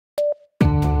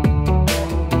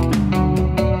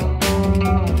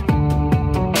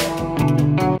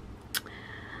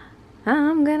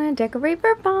gonna decorate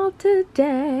for fall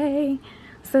today.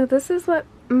 So this is what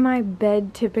my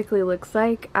bed typically looks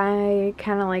like. I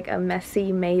kind of like a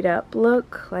messy made up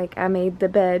look. Like I made the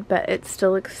bed, but it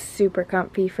still looks super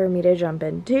comfy for me to jump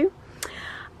into.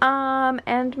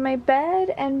 And my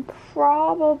bed and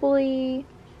probably,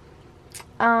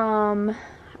 I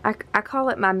call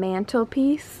it my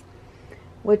mantelpiece,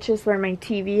 which is where my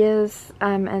TV is,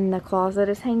 and the closet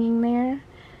is hanging there.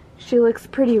 She looks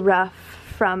pretty rough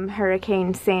from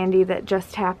Hurricane Sandy that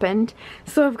just happened.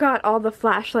 So I've got all the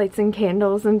flashlights and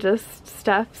candles and just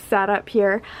stuff set up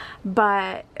here.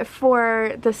 But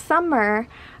for the summer,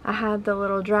 I had the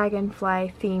little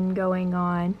dragonfly theme going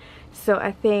on. So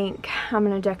I think I'm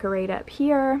gonna decorate up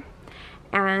here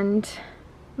and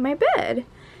my bed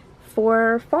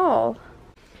for fall.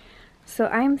 So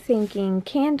I'm thinking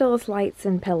candles, lights,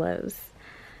 and pillows.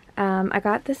 I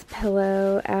got this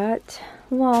pillow at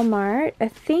Walmart. I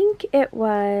think it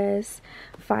was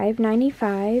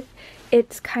 $5.95.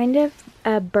 It's kind of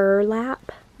a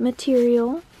burlap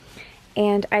material,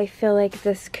 and I feel like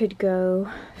this could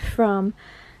go from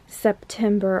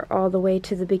September all the way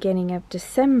to the beginning of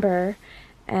December.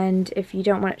 And if you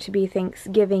don't want it to be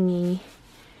Thanksgiving-y,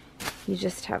 you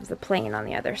just have the plain on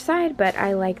the other side. But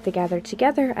I like the gather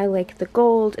together. I like the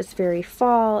gold. It's very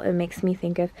fall. It makes me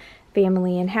think of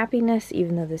family and happiness,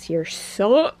 even though this year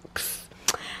sucks.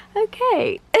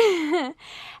 Okay.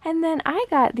 And then I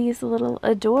got these little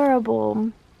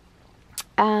adorable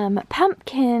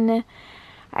pumpkin,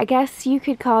 I guess you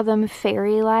could call them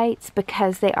fairy lights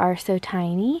because they are so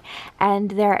tiny,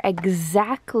 and they're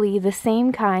exactly the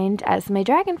same kind as my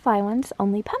dragonfly ones,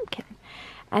 only pumpkin.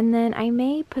 And then I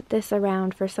may put this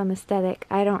around for some aesthetic,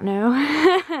 I don't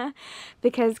know,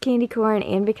 because candy corn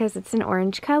and because it's an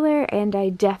orange color, and I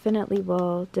definitely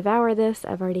will devour this.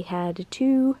 I've already had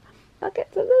 2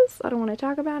 buckets of this. I don't want to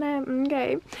talk about it.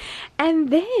 Okay. And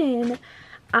then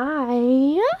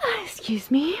excuse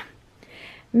me,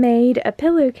 made a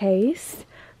pillowcase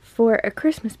for a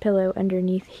Christmas pillow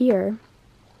underneath here.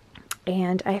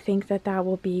 And I think that that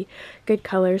will be good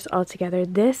colors all together.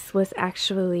 This was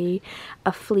actually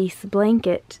a fleece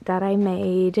blanket that I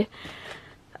made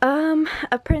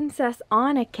a princess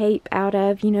on a cape out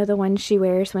of, you know, the one she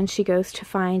wears when she goes to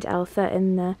find Elsa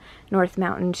in the North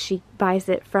Mountains. She buys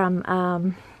it from,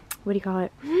 what do you call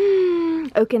it?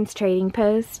 Oaken's Trading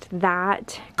Post.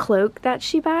 That cloak that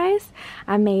she buys,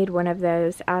 I made one of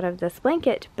those out of this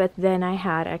blanket, but then I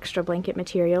had extra blanket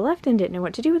material left and didn't know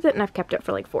what to do with it, and I've kept it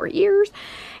for like 4 years,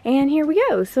 and here we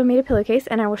go. So I made a pillowcase,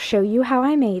 and I will show you how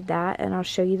I made that, and I'll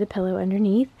show you the pillow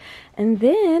underneath, and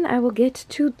then I will get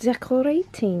to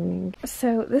decorating.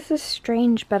 So this is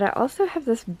strange, but I also have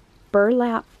this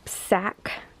burlap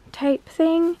sack type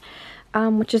thing,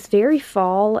 which is very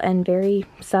fall and very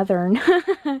southern.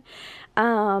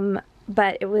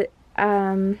 But it was,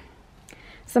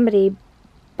 somebody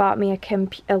bought me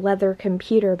a leather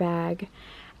computer bag,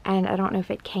 and I don't know if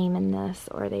it came in this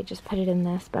or they just put it in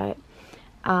this, but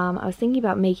I was thinking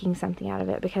about making something out of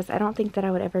it because I don't think that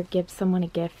I would ever give someone a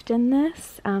gift in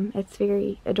this. It's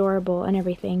very adorable and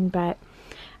everything, but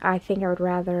I think I would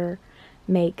rather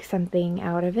make something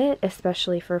out of it,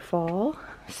 especially for fall.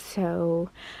 So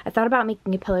I thought about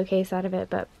making a pillowcase out of it,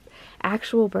 but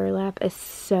actual burlap is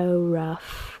so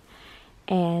rough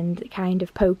and kind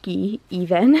of pokey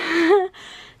even.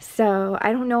 So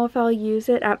I don't know if I'll use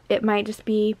it. It might just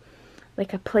be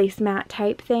like a placemat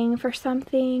type thing for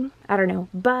something. I don't know,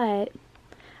 but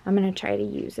I'm gonna try to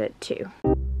use it too.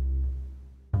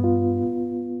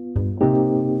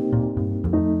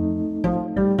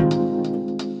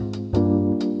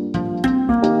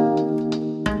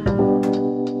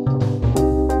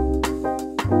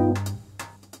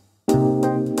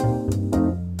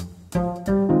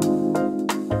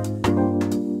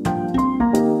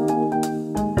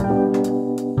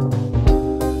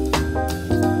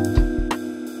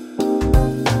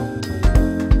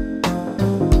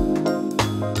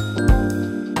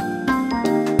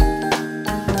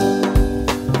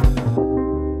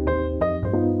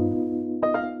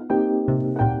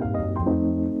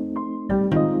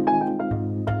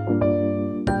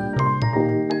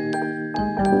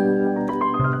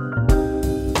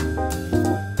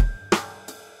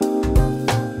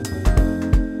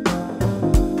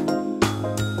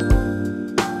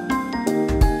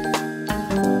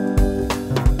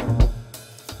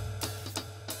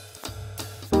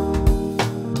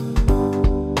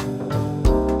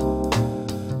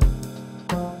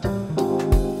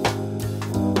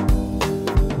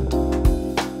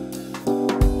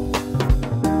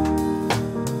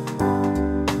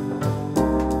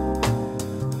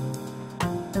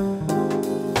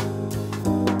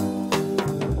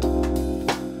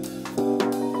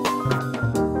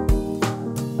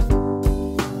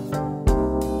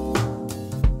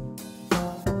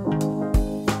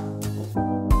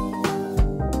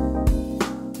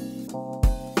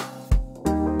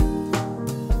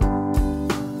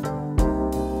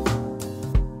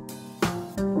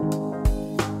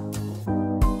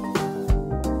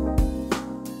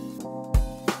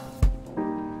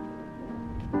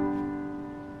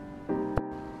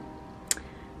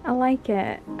 like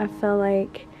it. I feel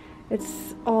like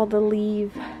it's all the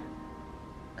leaf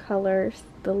colors,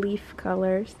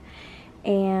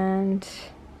 and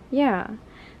yeah,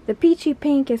 the peachy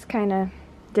pink is kind of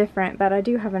different, but I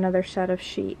do have another set of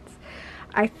sheets.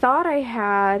 I thought I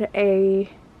had a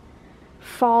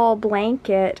fall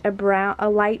blanket, a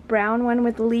light brown one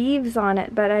with leaves on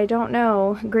it, but I don't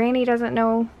know. Granny doesn't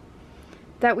know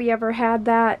that we ever had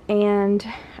that, and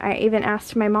I even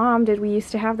asked my mom, did we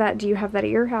used to have that? Do you have that at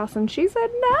your house? And she said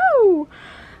no.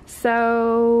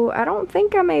 So I don't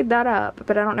think I made that up,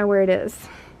 but I don't know where it is.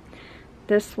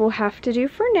 This will have to do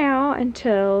for now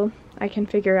until I can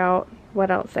figure out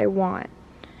what else I want.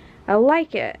 I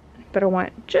like it, but I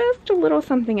want just a little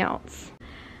something else.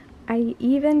 I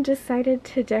even decided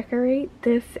to decorate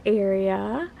this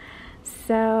area.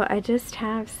 So I just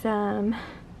have some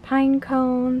pine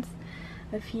cones,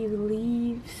 a few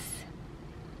leaves.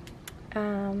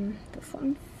 This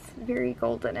one's very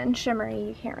golden and shimmery.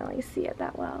 You can't really see it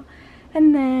that well.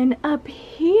 And then up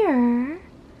here,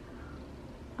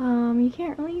 you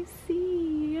can't really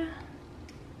see.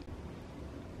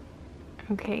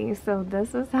 Okay, so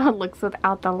this is how it looks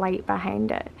without the light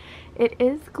behind it. It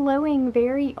is glowing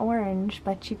very orange,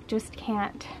 but you just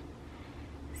can't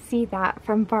see that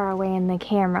from far away in the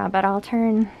camera, but I'll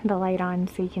turn the light on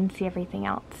so you can see everything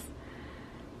else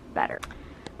better.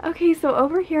 Okay, so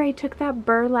over here I took that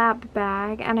burlap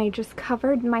bag and I just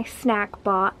covered my snack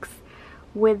box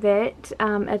with it.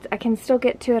 I can still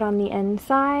get to it on the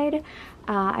inside.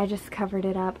 I just covered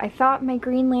it up. I thought my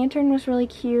green lantern was really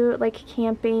cute, like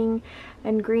camping,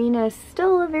 and green is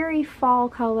still a very fall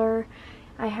color.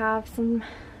 I have some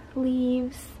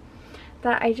leaves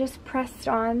that I just pressed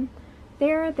on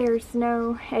there. There's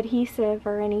no adhesive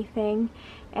or anything,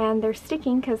 and they're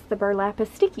sticking because the burlap is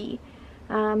sticky.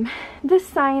 This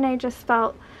sign, I just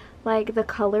felt like the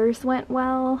colors went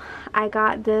well. I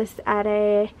got this at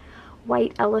a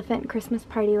white elephant Christmas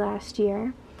party last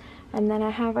year. And then I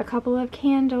have a couple of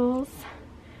candles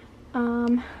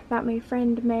that my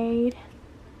friend made.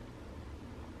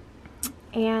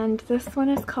 And this one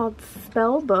is called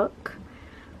Spell Book,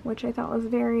 which I thought was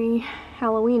very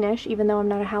Halloweenish, even though I'm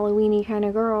not a Halloweeny kind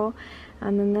of girl.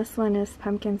 And then this one is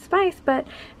Pumpkin Spice, but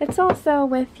it's also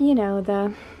with, you know,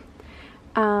 the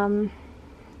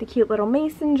cute little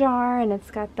mason jar, and it's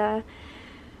got the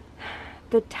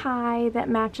tie that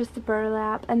matches the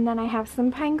burlap. And then I have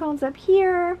some pine cones up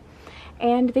here,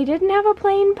 and they didn't have a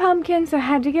plain pumpkin, so I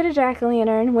had to get a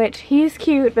jack-o'-lantern, which he's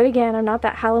cute, but again, I'm not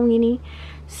that Halloweeny,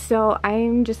 so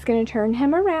I'm just gonna turn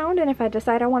him around, and if I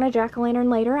decide I want a jack-o'-lantern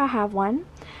later, I have one.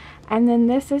 And then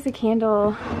this is a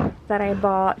candle that I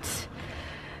bought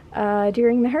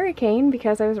during the hurricane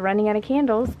because I was running out of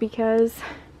candles because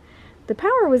the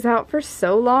power was out for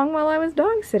so long while I was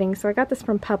dog sitting. So I got this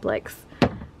from Publix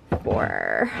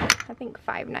for, I think,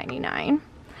 $5.99.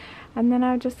 And then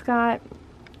I just got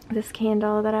this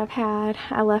candle that I've had.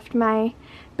 I left my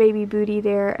baby booty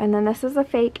there. And then this is a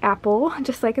fake apple,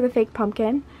 just like the fake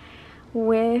pumpkin,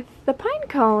 with the pine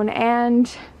cone.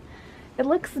 And it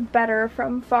looks better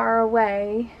from far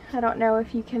away. I don't know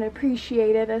if you can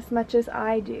appreciate it as much as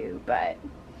I do, but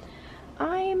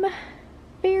I'm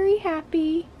very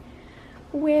happy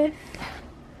with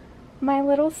my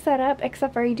little setup,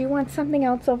 except for I do want something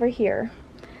else over here.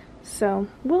 So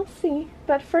we'll see.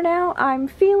 But for now, I'm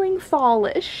feeling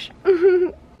fallish.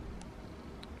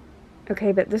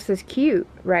 Okay, but this is cute,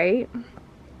 right?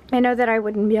 I know that I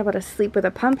wouldn't be able to sleep with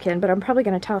a pumpkin, but I'm probably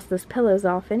going to toss those pillows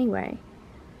off anyway.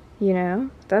 You know,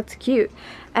 that's cute.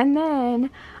 And then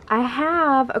I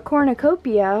have a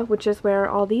cornucopia, which is where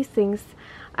all these things,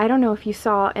 I don't know if you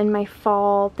saw in my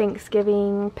fall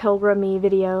Thanksgiving pilgrim-y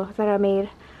video that I made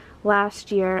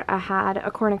last year. I had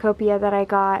a cornucopia that I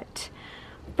got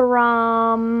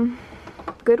from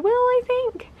Goodwill, I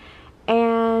think.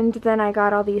 And then I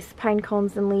got all these pine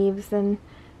cones and leaves and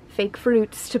fake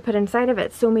fruits to put inside of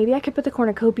it. So maybe I could put the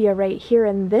cornucopia right here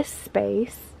in this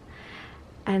space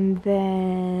and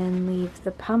then leave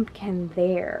the pumpkin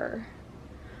there.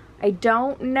 I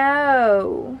don't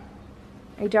know.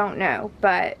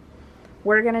 But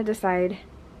we're gonna decide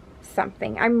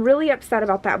something. I'm really upset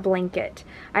about that blanket.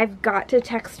 I've got to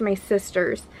text my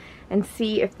sisters and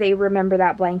see if they remember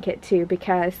that blanket too,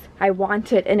 because I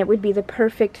want it and it would be the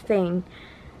perfect thing,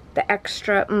 the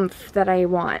extra oomph that I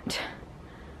want.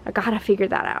 I gotta figure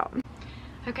that out.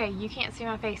 Okay, you can't see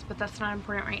my face, but that's not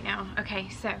important right now. Okay,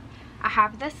 so I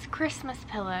have this Christmas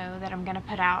pillow that I'm gonna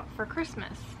put out for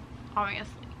Christmas,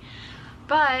 obviously.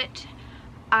 But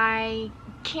I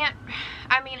can't,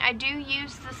 I mean, I do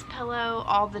use this pillow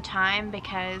all the time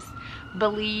because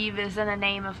Believe is in the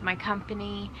name of my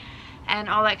company, and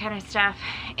all that kind of stuff,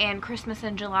 and Christmas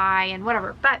in July and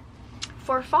whatever. But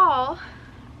for fall,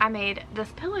 I made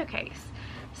this pillowcase.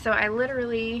 So I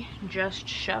literally just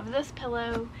shove this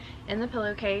pillow in the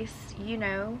pillowcase. You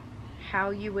know how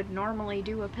you would normally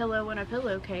do a pillow in a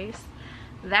pillowcase.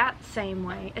 That same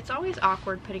way. It's always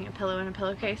awkward putting a pillow in a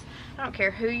pillowcase. I don't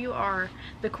care who you are.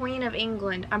 The Queen of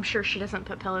England, I'm sure she doesn't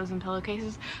put pillows in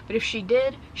pillowcases, but if she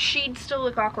did, she'd still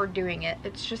look awkward doing it.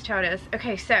 It's just how it is.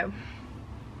 Okay, so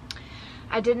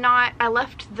I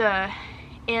left the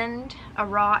end a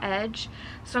raw edge,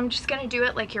 so I'm just gonna do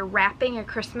it like you're wrapping a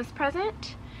Christmas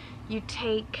present. You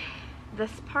take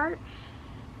this part,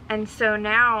 and so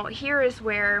now here is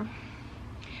where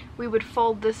we would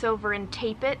fold this over and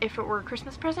tape it if it were a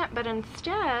Christmas present, but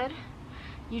instead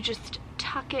you just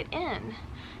tuck it in.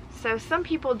 So some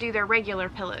people do their regular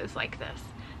pillows like this,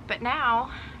 but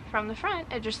now from the front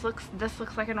this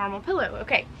looks like a normal pillow.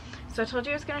 Okay, so I told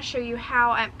you I was going to show you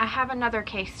how. I have another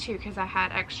case too because I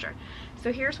had extra.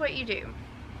 So here's what you do.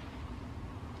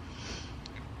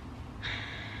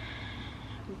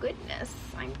 Goodness,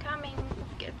 I'm coming.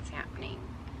 It's happening.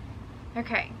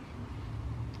 Okay,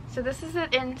 so this is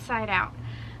it inside out.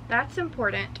 That's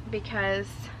important because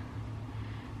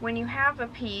when you have a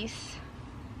piece,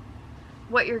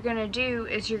 what you're going to do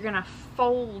is you're going to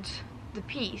fold the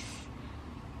piece.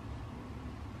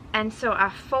 And so I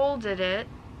folded it,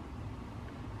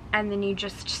 and then you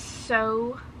just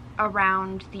sew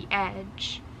around the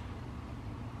edge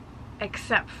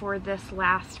except for this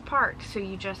last part. So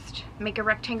you just make a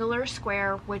rectangle or a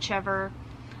square, whichever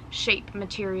shape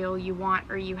material you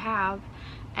want or you have,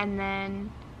 and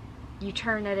then you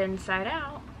turn it inside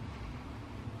out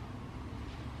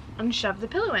and shove the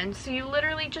pillow in. So you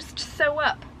literally just sew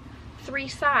up 3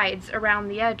 sides around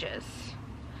the edges,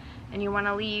 and you want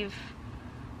to leave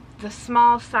the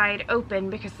small side open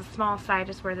because the small side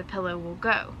is where the pillow will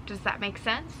go. Does that make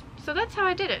sense? So that's how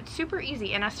I did it. Super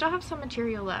easy, and I still have some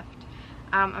material left.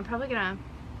 I'm probably gonna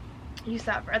use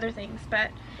that for other things,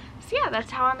 but so yeah,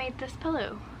 that's how I made this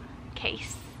pillow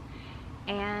case.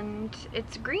 And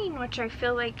it's green, which I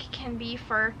feel like can be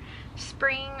for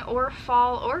spring or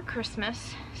fall or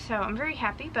Christmas, so I'm very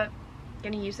happy, but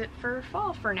gonna use it for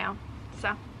fall for now.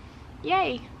 So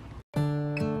yay.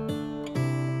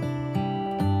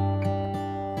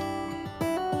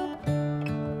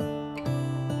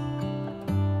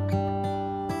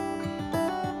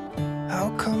 How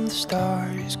come the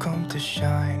stars come to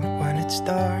shine when it's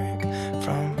dark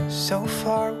from so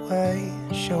far away?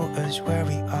 Show us where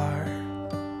we are.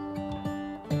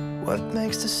 What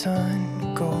makes the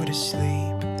sun go to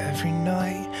sleep every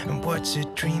night, and what's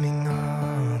it dreaming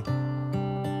of?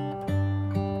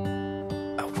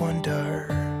 I wonder.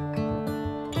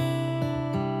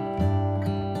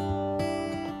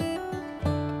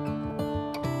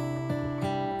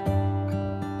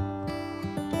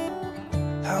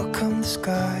 How come the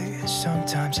sky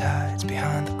sometimes hides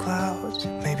behind the clouds?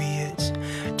 Maybe it's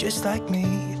just like me,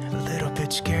 a little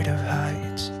bit scared of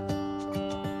heights.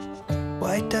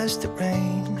 Why does the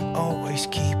rain always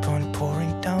keep on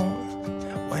pouring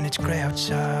down when it's gray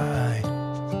outside?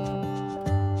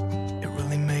 It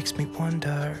really makes me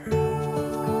wonder.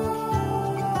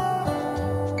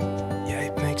 Yeah,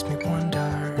 it makes me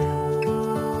wonder.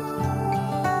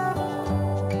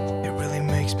 It really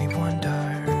makes me wonder.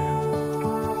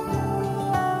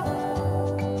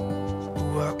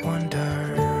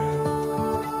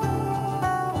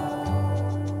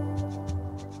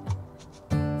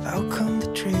 How come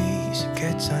the trees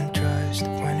gets undressed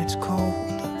when it's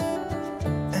cold?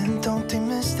 And don't they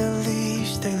miss the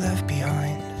leaves they left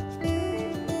behind?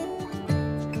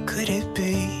 Could it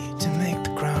be to make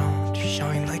the ground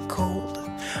shine like gold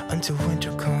until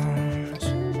winter comes?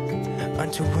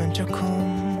 Until winter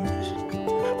comes,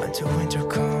 until winter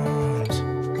comes.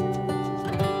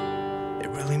 It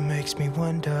really makes me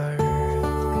wonder.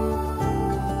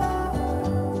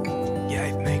 Yeah,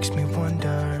 it makes me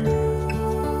wonder.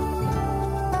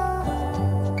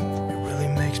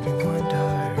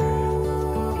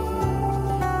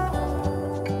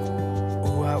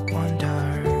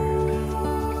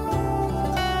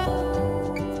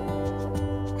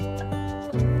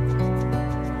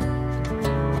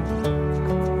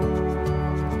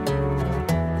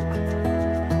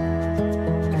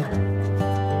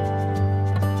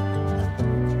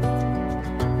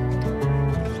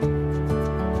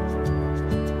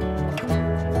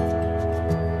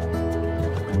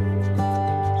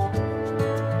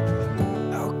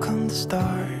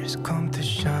 Stars come to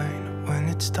shine when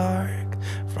it's dark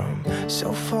from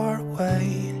so far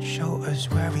away and show us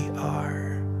where we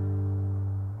are.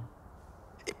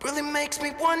 It really makes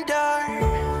me wonder.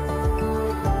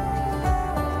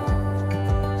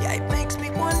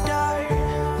 undone.